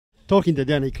Talking to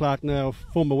Danny Clark now,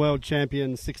 former world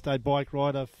champion, six-day bike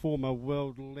rider, former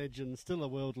world legend, still a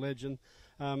world legend.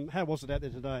 How was it out there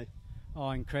today? Oh,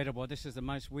 incredible. This is the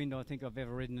most wind I think I've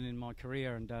ever ridden in my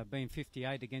career, and being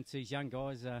 58 against these young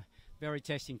guys, very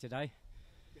testing today.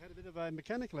 You had a bit of a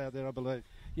mechanical out there, I believe.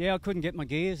 Yeah, I couldn't get my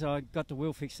gears. I got the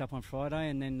wheel fixed up on Friday,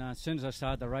 and then as soon as I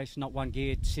started the race, not one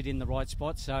gear sit in the right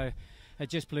spot, so it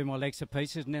just blew my legs to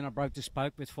pieces, and then I broke the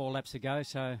spoke with 4 laps to go,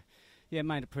 so yeah, it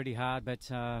made it pretty hard,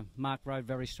 but Mark rode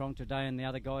very strong today, and the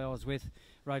other guy I was with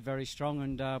rode very strong,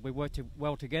 and we worked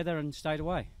well together and stayed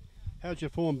away. How's your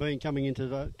form been coming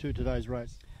into today's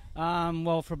race?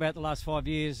 Well, for about the last 5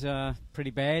 years,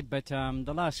 pretty bad, but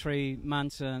the last 3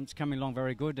 months it's coming along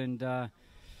very good, and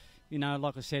you know,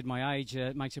 like I said, my age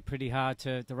makes it pretty hard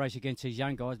to race against these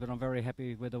young guys, but I'm very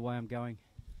happy with the way I'm going.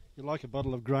 You're like a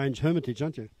bottle of Grange Hermitage,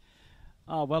 aren't you?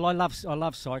 Oh, well, I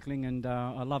love cycling, and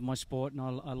I love my sport, and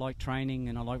I like training,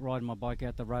 and I like riding my bike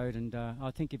out the road, and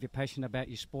I think if you're passionate about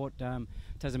your sport, it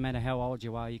doesn't matter how old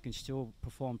you are, you can still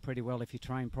perform pretty well if you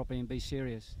train properly and be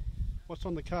serious. What's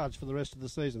on the cards for the rest of the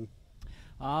season?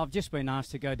 I've just been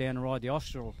asked to go down and ride the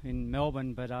Austral in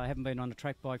Melbourne, but I haven't been on a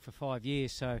track bike for 5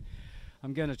 years, so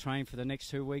I'm going to train for the next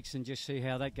 2 weeks and just see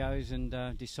how that goes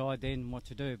and decide then what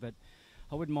to do. But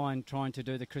I wouldn't mind trying to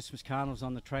do the Christmas carnivals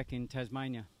on the track in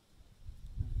Tasmania.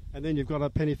 And then you've got a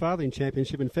penny farthing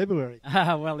championship in February.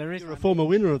 Well, there is. You're a former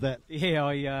winner of that. Yeah,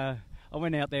 I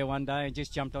went out there one day and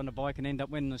just jumped on the bike and ended up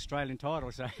winning an Australian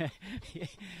title. So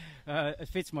it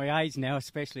fits my age now,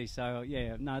 especially. So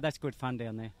yeah, no, that's good fun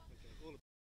down there.